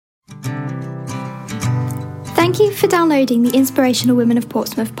Thank you for downloading the Inspirational Women of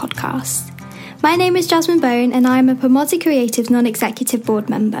Portsmouth podcast. My name is Jasmine Bone and I am a Pomozi Creatives non-executive board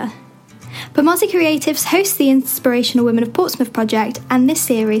member. Pomozi Creatives hosts the Inspirational Women of Portsmouth project, and this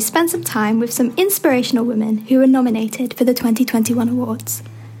series spends some time with some inspirational women who were nominated for the 2021 awards.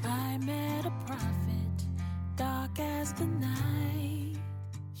 I met a prophet, dark as the night.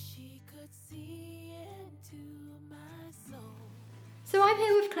 She could see into my soul. So I'm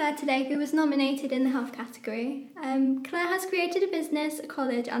here with Claire today, who was nominated in the health category. Claire has created a business, a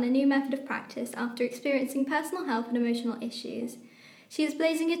college and a new method of practice after experiencing personal health and emotional issues. She is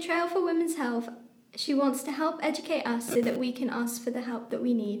blazing a trail for women's health. She wants to help educate us so that we can ask for the help that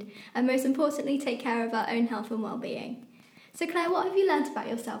we need, and most importantly, take care of our own health and well-being. So Claire, what have you learnt about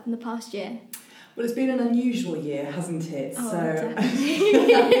yourself in the past year? Well, it's been an unusual year, hasn't it? Oh, so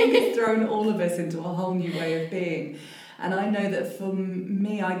definitely. I think it's thrown all of us into a whole new way of being. And I know that for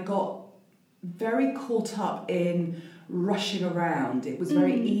me, I got very caught up in rushing around. It was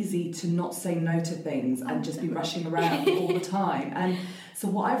very easy to not say no to things and just be rushing around all the time. And so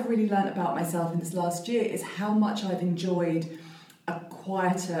what I've really learned about myself in this last year is how much I've enjoyed a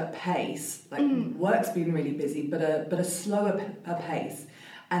quieter pace. Like work's been really busy, but a slower pace,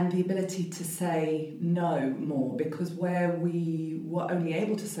 and the ability to say no more, because where we were only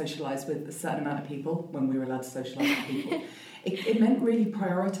able to socialise with a certain amount of people, when we were allowed to socialise with people, it meant really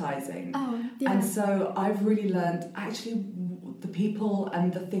prioritising. Oh, yeah. And so I've really learned actually the people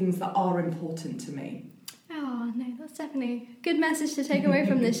and the things that are important to me. Oh, no, that's definitely a good message to take away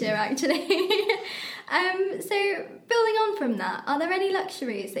from this year, actually. So, building on from that, are there any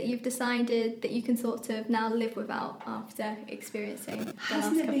luxuries that you've decided that you can sort of now live without after experiencing the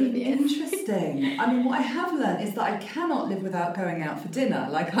Hasn't last it couple of been years? interesting? I mean, what I have learned is that I cannot live without going out for dinner.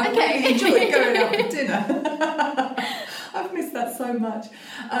 Like, I Okay. really enjoy going out for dinner. I've missed that so much.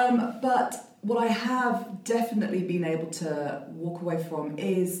 But what I have definitely been able to walk away from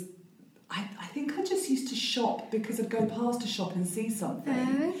is I think I just used to shop because I'd go past a shop and see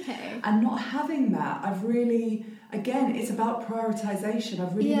something. Okay. And not having that, I've really, again, it's about prioritisation.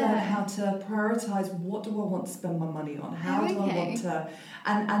 I've really learned how to prioritise what do I want to spend my money on? How do I want to...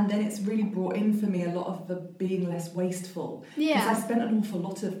 And then it's really brought in for me a lot of the being less wasteful. Yeah. Because I spent an awful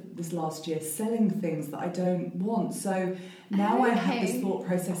lot of this last year selling things that I don't want. So now I have this thought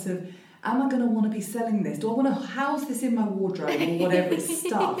process of, am I going to want to be selling this? Do I want to house this in my wardrobe or whatever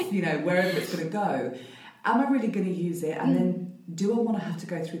stuff, wherever it's going to go? Am I really going to use it? And then do I want to have to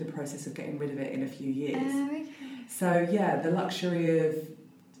go through the process of getting rid of it in a few years? Okay. So, yeah, the luxury of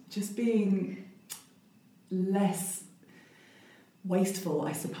just being less wasteful,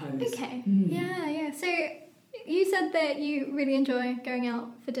 I suppose. Okay. Yeah. So you said that you really enjoy going out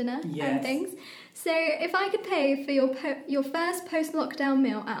for dinner and Yes. things. So if I could pay for your first post-lockdown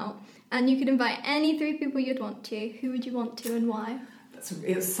meal out, and you could invite any 3 people you'd want to, who would you want to and why?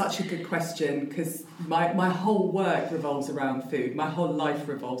 It's such a good question, because my whole work revolves around food. My whole life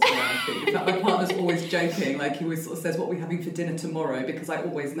revolves around food. In fact, my partner's always joking, like he always sort of says, what are we having for dinner tomorrow? Because I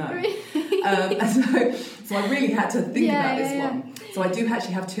always know. So I really had to think about this one. So I do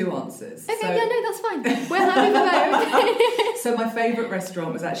actually have 2 answers. Okay, no, that's fine. We're happy for both. So my favourite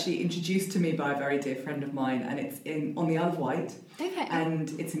restaurant was actually introduced to me by a very dear friend of mine, and it's on the Isle of Wight. Okay. And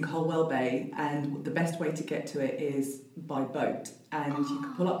it's in Colwell Bay, and the best way to get to it is by boat. And you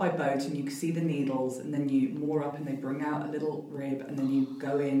can pull up by boat and you can see the Needles, and then you moor up and they bring out a little rib and then you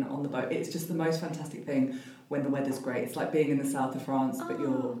go in on the boat. It's just the most fantastic thing when the weather's great. It's like being in the south of France, but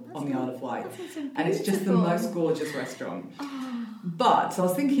you're on the Isle of Wight. And it's just the most gorgeous restaurant. But so I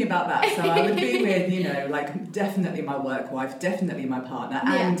was thinking about that. So I would be with, definitely my work wife, definitely my partner,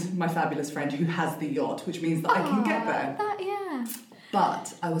 and my fabulous friend who has the yacht, which means that I can get there.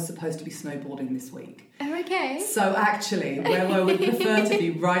 But I was supposed to be snowboarding this week. Oh, okay. So actually, where I would prefer to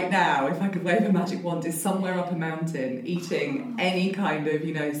be right now, if I could wave a magic wand, is somewhere up a mountain, eating any kind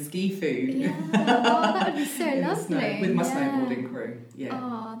of, ski food. Yeah. Oh, that would be so in the lovely. snow, with my snowboarding crew. Yeah.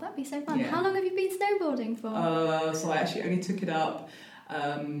 Oh, that'd be so fun. Yeah. How long have you been snowboarding for? So I actually only took it up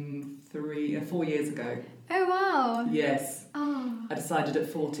 4 years ago. Oh, wow. Yes. Oh. I decided at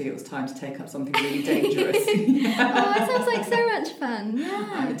 40 it was time to take up something really dangerous. Oh, it sounds like so much fun. Yeah.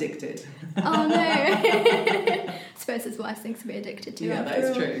 I'm addicted. Oh, no. I suppose it's worse things to be addicted to. Yeah, that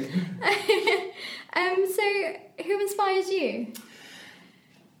is true. So, who inspires you?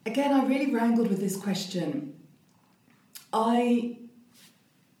 Again, I really wrangled with this question. I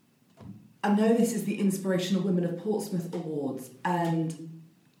know this is the Inspirational Women of Portsmouth Awards, and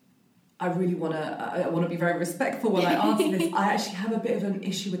I really want to be very respectful when I answer this. I actually have a bit of an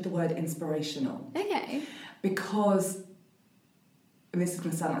issue with the word inspirational. Okay. Because, and this is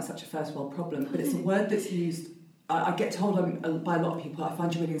going to sound like such a first world problem, but it's a word that's used I get told by a lot of people, I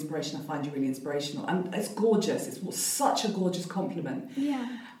find you really inspirational, I find you really inspirational. And it's gorgeous. It's such a gorgeous compliment.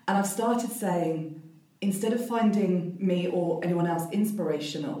 Yeah. And I've started saying, instead of finding me or anyone else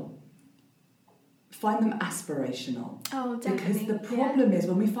inspirational, find them aspirational. Oh, definitely. Because the problem is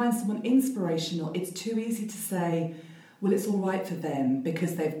when we find someone inspirational, it's too easy to say, well, it's all right for them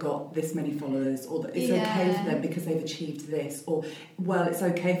because they've got this many followers, or that it's okay for them because they've achieved this, or, well, it's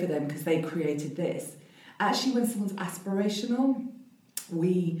okay for them because they created this. Actually, when someone's aspirational,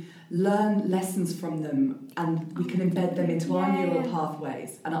 we learn lessons from them and we can embed them into our neural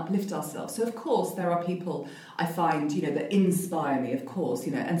pathways and uplift ourselves. So, of course, there are people I find, that inspire me, of course,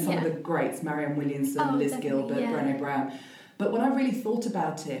 and some of the greats, Marianne Williamson, Liz Gilbert, Brené Brown. But when I really thought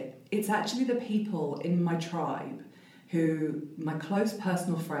about it, it's actually the people in my tribe who, my close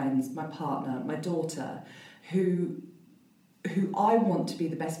personal friends, my partner, my daughter, who I want to be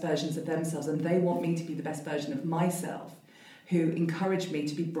the best versions of themselves and they want me to be the best version of myself, who encourage me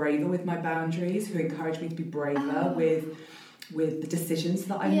to be braver with my boundaries, who encourage me to be braver with the decisions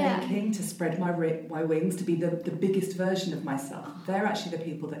that I'm making, to spread my wings, to be the biggest version of myself. They're actually the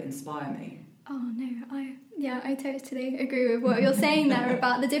people that inspire me. Oh, no, I totally agree with what you're saying there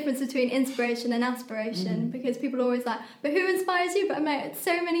about the difference between inspiration and aspiration, because people are always like, but who inspires you? But I'm like, it's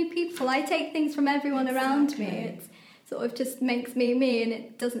so many people. I take things from everyone around me. It's sort of just makes me me, and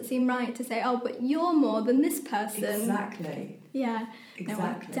it doesn't seem right to say, oh, but you're more than this person. Exactly. Yeah,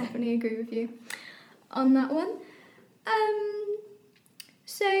 exactly. No, I definitely agree with you on that one.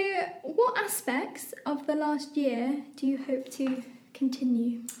 So what aspects of the last year do you hope to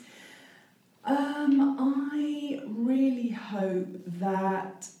continue? I really hope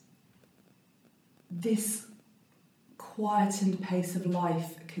that this quietened pace of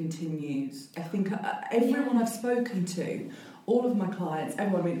life continues. I think everyone I've spoken to, all of my clients,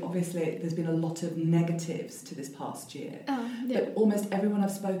 everyone, I mean, obviously there's been a lot of negatives to this past year, but almost everyone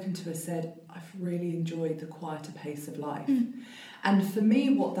I've spoken to has said, I've really enjoyed the quieter pace of life. And for me,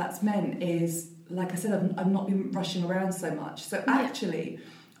 what that's meant is, like I said, I've not been rushing around so much. So actually,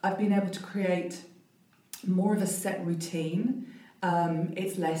 I've been able to create more of a set routine.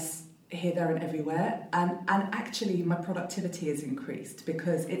 It's less here, there and everywhere. And actually my productivity has increased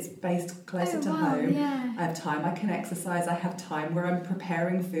because it's based closer to home. Yeah. I have time I can exercise. I have time where I'm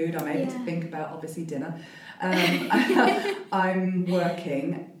preparing food. I'm able to think about, obviously, dinner. I'm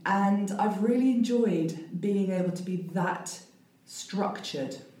working. And I've really enjoyed being able to be that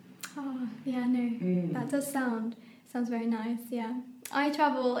structured. Oh, yeah, no. That does sounds very nice, yeah. I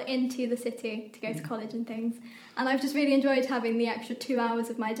travel into the city to go to college and things, and I've just really enjoyed having the extra 2 hours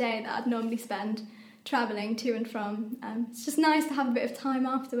of my day that I'd normally spend travelling to and from. It's just nice to have a bit of time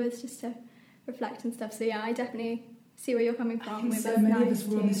afterwards just to reflect and stuff. So yeah, I definitely see where you're coming from. I think so many of us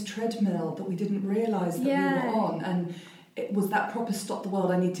were on this treadmill that we didn't realise that we were on, and it was that proper stop the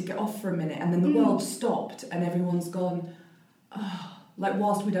world, I need to get off for a minute, and then the world stopped and everyone's gone, like,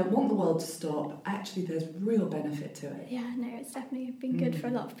 whilst we don't want the world to stop, actually there's real benefit to it. Yeah, no, it's definitely been good for a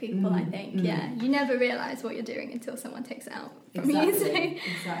lot of people, I think. Yeah, you never realise what you're doing until someone takes it out from you. So.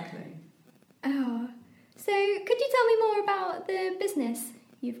 Exactly. Oh, so could you tell me more about the business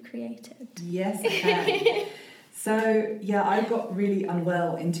you've created? Yes, I can. So, yeah, I got really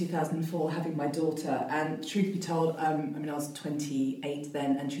unwell in 2004 having my daughter, and truth be told, I was 28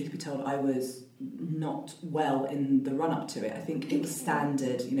 then, and truth be told, I was not well in the run-up to it. I think it was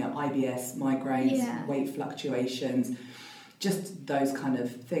standard, IBS, migraines, weight fluctuations, just those kind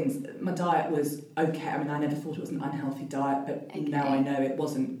of things. My diet was okay. I mean, I never thought it was an unhealthy diet, but now I know it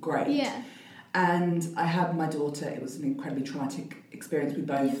wasn't great. Yeah. And I had my daughter. It was an incredibly traumatic experience. We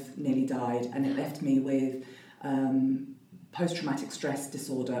both nearly died, and it left me with post-traumatic stress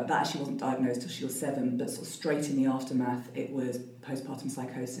disorder. That actually wasn't diagnosed till she was 7, but sort of straight in the aftermath, it was postpartum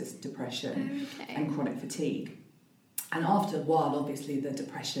psychosis, depression, and chronic fatigue. And after a while, obviously, the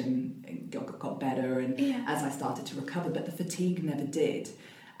depression got better, and as I started to recover, but the fatigue never did.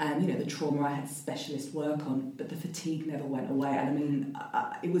 And, the trauma I had specialist work on, but the fatigue never went away. And I mean,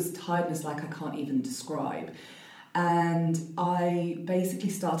 it was tiredness like I can't even describe. And I basically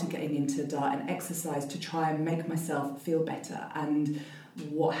started getting into diet and exercise to try and make myself feel better. And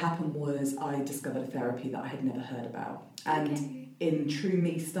what happened was I discovered a therapy that I had never heard about. And in true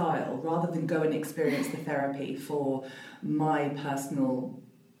me style, rather than go and experience the therapy for my personal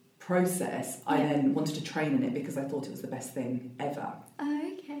process, I then wanted to train in it because I thought it was the best thing ever.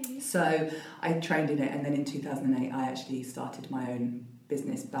 So I trained in it, and then in 2008 I actually started my own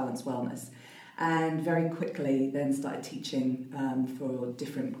business, Balance Wellness. And very quickly then started teaching for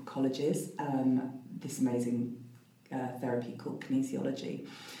different colleges this amazing therapy called kinesiology.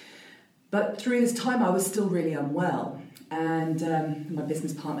 But through this time, I was still really unwell. And my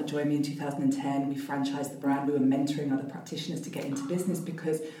business partner joined me in 2010. We franchised the brand. We were mentoring other practitioners to get into business,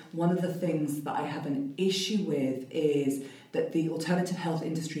 because one of the things that I have an issue with is that the alternative health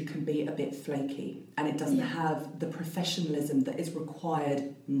industry can be a bit flaky, and it doesn't have the professionalism that is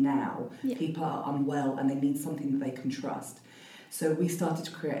required now. Yeah. People are unwell and they need something that they can trust. So we started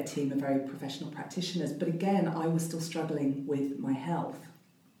to create a team of very professional practitioners. But again, I was still struggling with my health,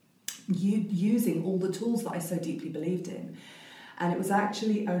 using all the tools that I so deeply believed in. And it was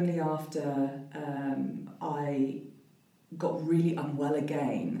actually only after I got really unwell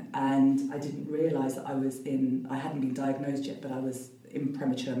again, and I didn't realise that I hadn't been diagnosed yet, but I was in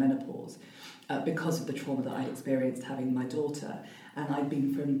premature menopause because of the trauma that I'd experienced having my daughter. And I'd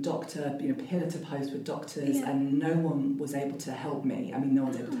been from doctor, pillar to post with doctors, and no one was able to help me. I mean, no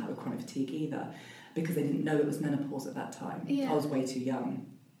one's able to help with chronic fatigue either, because they didn't know it was menopause at that time. I was way too young.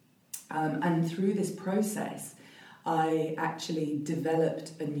 And through this process, I actually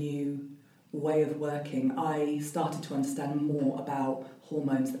developed a new way of working. I started to understand more about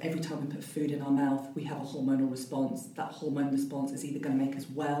hormones. Every time we put food in our mouth, we have a hormonal response. That hormone response is either going to make us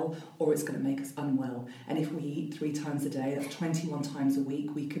well or it's going to make us unwell. And if we eat 3 times a day, that's 21 times a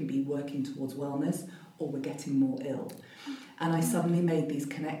week, we can be working towards wellness or we're getting more ill. And I suddenly made these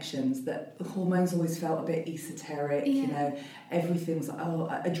connections that the hormones always felt a bit esoteric, everything was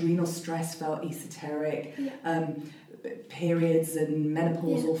like, adrenal stress felt esoteric, periods and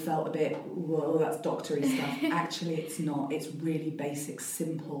menopause all felt a bit, well, that's doctory stuff. Actually, it's not. It's really basic,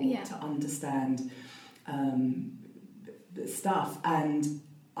 simple to understand stuff. And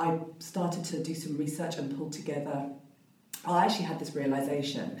I started to do some research and pull together. I actually had this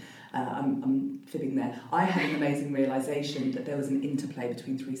realisation. I'm fibbing there. I had an amazing realisation that there was an interplay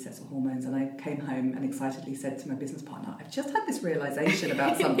between 3 sets of hormones, and I came home and excitedly said to my business partner, I've just had this realisation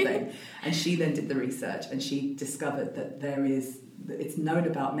about something. And she then did the research, and she discovered that it's known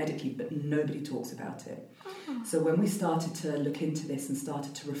about medically, but nobody talks about it. So when we started to look into this and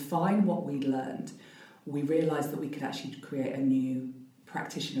started to refine what we'd learned, we realised that we could actually create a new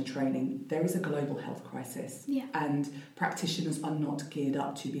practitioner training. There is a global health crisis, and practitioners are not geared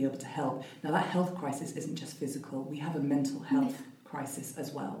up to be able to help. Now, that health crisis isn't just physical. We have a mental health crisis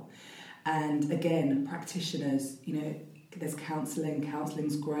as well. And again, practitioners, there's counselling.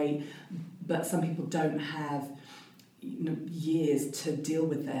 Counselling's great, but some people don't have years to deal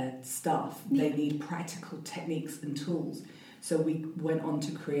with their stuff. They need practical techniques and tools. So we went on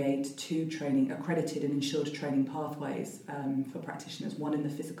to create 2 accredited and insured training pathways for practitioners. One in the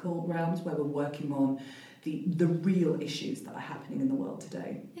physical realms, where we're working on the real issues that are happening in the world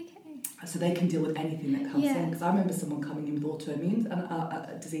today. So they can deal with anything that comes in. Because I remember someone coming in with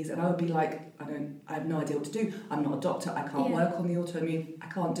autoimmune disease, and I would be like, I have no idea what to do. I'm not a doctor. I can't work on the autoimmune. I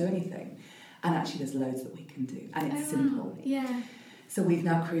can't do anything. And actually, there's loads that we can do, and it's simple. So we've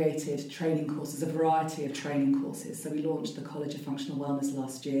now created training courses, a variety of training courses. So we launched the College of Functional Wellness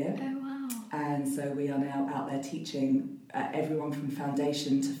last year. And so we are now out there teaching everyone from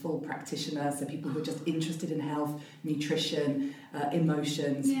foundation to full practitioner, so people who are just interested in health, nutrition,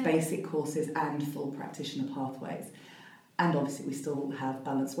 emotions, basic courses, and full practitioner pathways. And obviously we still have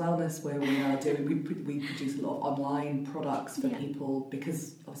Balanced Wellness, where we produce a lot of online products for people,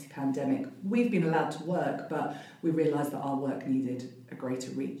 because obviously pandemic, we've been allowed to work, but we realised that our work needed a greater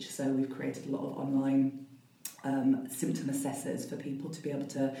reach. So we've created a lot of online symptom assessors for people to be able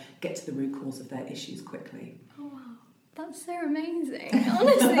to get to the root cause of their issues quickly. Oh wow, that's so amazing.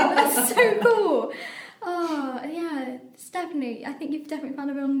 Honestly, that's so cool. Oh yeah, it's definitely, I think you've definitely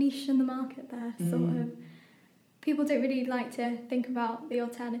found a real niche in the market there, sort of. People don't really like to think about the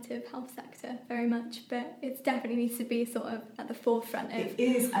alternative health sector very much, but it definitely needs to be sort of at the forefront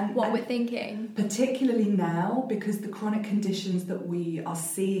of what we're thinking. Particularly now, because the chronic conditions that we are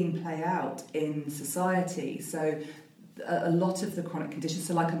seeing play out in society. So a lot of the chronic conditions,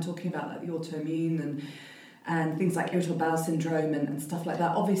 so like I'm talking about like the autoimmune and things like irritable bowel syndrome and stuff like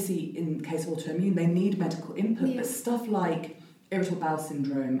that. Obviously, in the case of autoimmune, they need medical input, but stuff like irritable bowel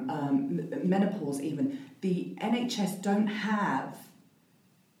syndrome, menopause even, the NHS don't have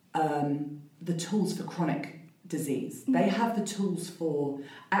the tools for chronic disease. They have the tools for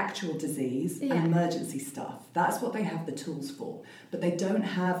actual disease and emergency stuff. That's what they have the tools for. But they don't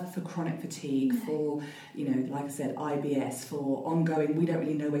have for chronic fatigue, for, like I said, IBS, for ongoing, we don't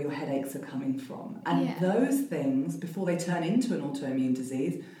really know where your headaches are coming from. And those things, before they turn into an autoimmune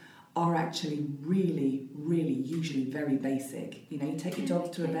disease, are actually really, really usually very basic. You take your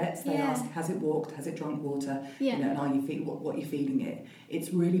dog to a vet, they ask, has it walked, has it drunk water, and are you what you're feeding it.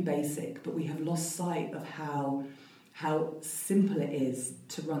 It's really basic, but we have lost sight of how how simple it is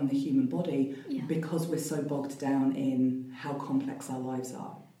to run the human body because we're so bogged down in how complex our lives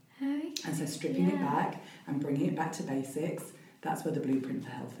are. Okay. And so stripping it back and bringing it back to basics, that's where the blueprint for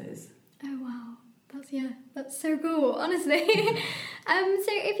health is. Oh wow, that's so cool, honestly.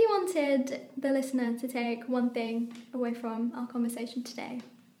 So if you wanted the listener to take one thing away from our conversation today,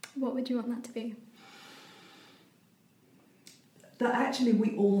 what would you want that to be? That actually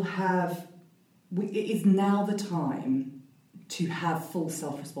we all have, it is now the time to have full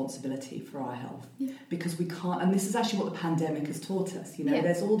self-responsibility for our health, because we can't, and this is actually what the pandemic has taught us,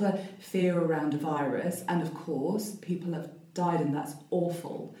 there's all the fear around a virus, and of course people have died and that's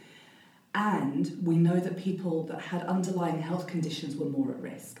awful, and we know that people that had underlying health conditions were more at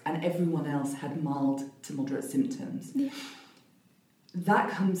risk and everyone else had mild to moderate symptoms. That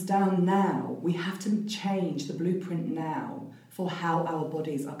comes down now. We have to change the blueprint now for how our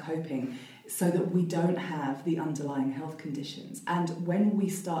bodies are coping so that we don't have the underlying health conditions. And when we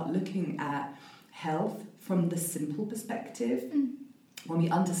start looking at health from the simple perspective, when we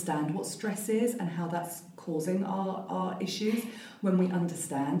understand what stress is and how that's causing our issues, when we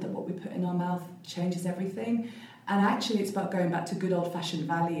understand that what we put in our mouth changes everything, and actually it's about going back to good old-fashioned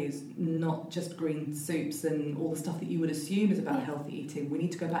values, not just green soups and all the stuff that you would assume is about healthy eating. We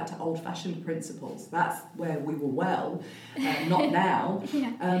need to go back to old-fashioned principles. That's where we were well, not now.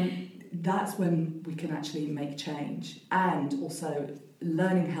 That's when we can actually make change. And also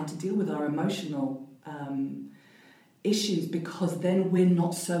learning how to deal with our emotional issues, because then we're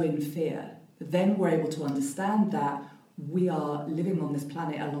not so in fear. Then we're able to understand that we are living on this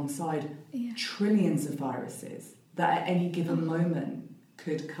planet alongside trillions of viruses that at any given moment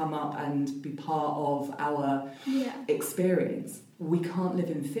could come up and be part of our experience. We can't live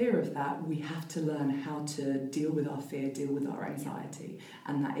in fear of that. We have to learn how to deal with our fear, deal with our anxiety.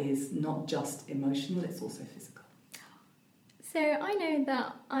 And that is not just emotional, it's also physical. So I know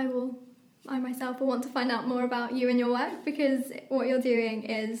that I myself will want to find out more about you and your work, because what you're doing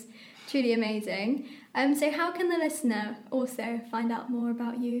is truly amazing. So how can the listener also find out more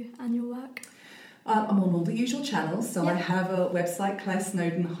about you and your work? I'm on all the usual channels, so I have a website,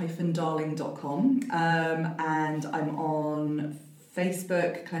 clairesnowdon-darling.com, and I'm on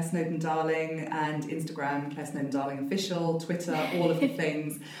Facebook, Claire Snowdon Darling, and Instagram, Claire Snowdon Darling Official, Twitter, all of the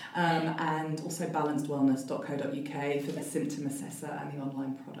things, and also balancedwellness.co.uk for the symptom assessor and the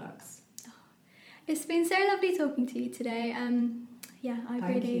online products. It's been so lovely talking to you today.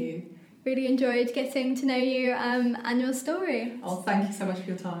 Thank you. Really enjoyed getting to know you and your story. Oh, thank you so much for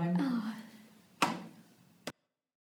your time. Oh,